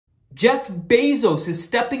Jeff Bezos is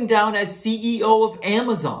stepping down as CEO of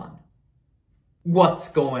Amazon. What's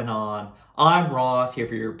going on? I'm Ross, here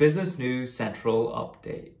for your Business News Central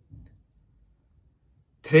update.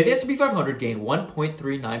 Today, the S&P 500 gained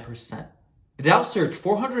 1.39%. The Dow surged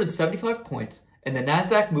 475 points, and the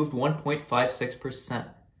Nasdaq moved 1.56%.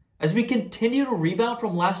 As we continue to rebound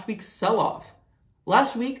from last week's sell-off.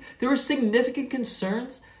 Last week, there were significant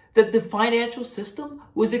concerns that the financial system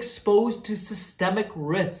was exposed to systemic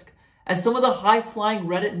risk, as some of the high-flying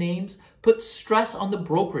Reddit names put stress on the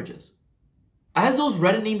brokerages. As those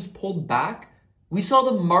Reddit names pulled back, we saw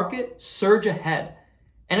the market surge ahead,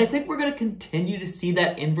 and I think we're going to continue to see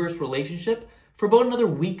that inverse relationship for about another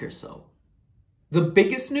week or so. The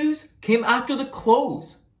biggest news came after the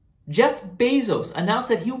close. Jeff Bezos announced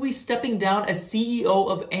that he will be stepping down as CEO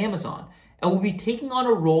of Amazon and will be taking on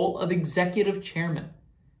a role of executive chairman.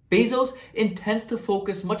 Bezos intends to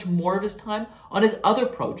focus much more of his time on his other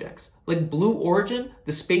projects, like Blue Origin,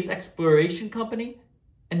 the space exploration company,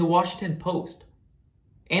 and the Washington Post.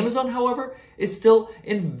 Amazon, however, is still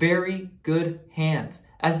in very good hands,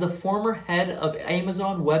 as the former head of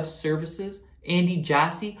Amazon Web Services, Andy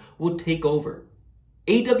Jassy, will take over.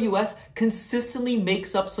 AWS consistently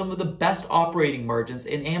makes up some of the best operating margins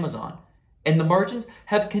in Amazon, and the margins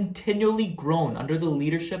have continually grown under the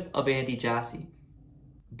leadership of Andy Jassy.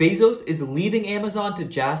 Bezos is leaving Amazon to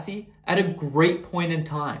Jassy at a great point in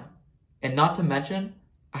time, and not to mention,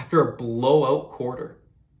 after a blowout quarter.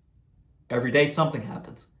 Every day something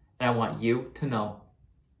happens, and I want you to know.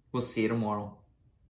 We'll see you tomorrow.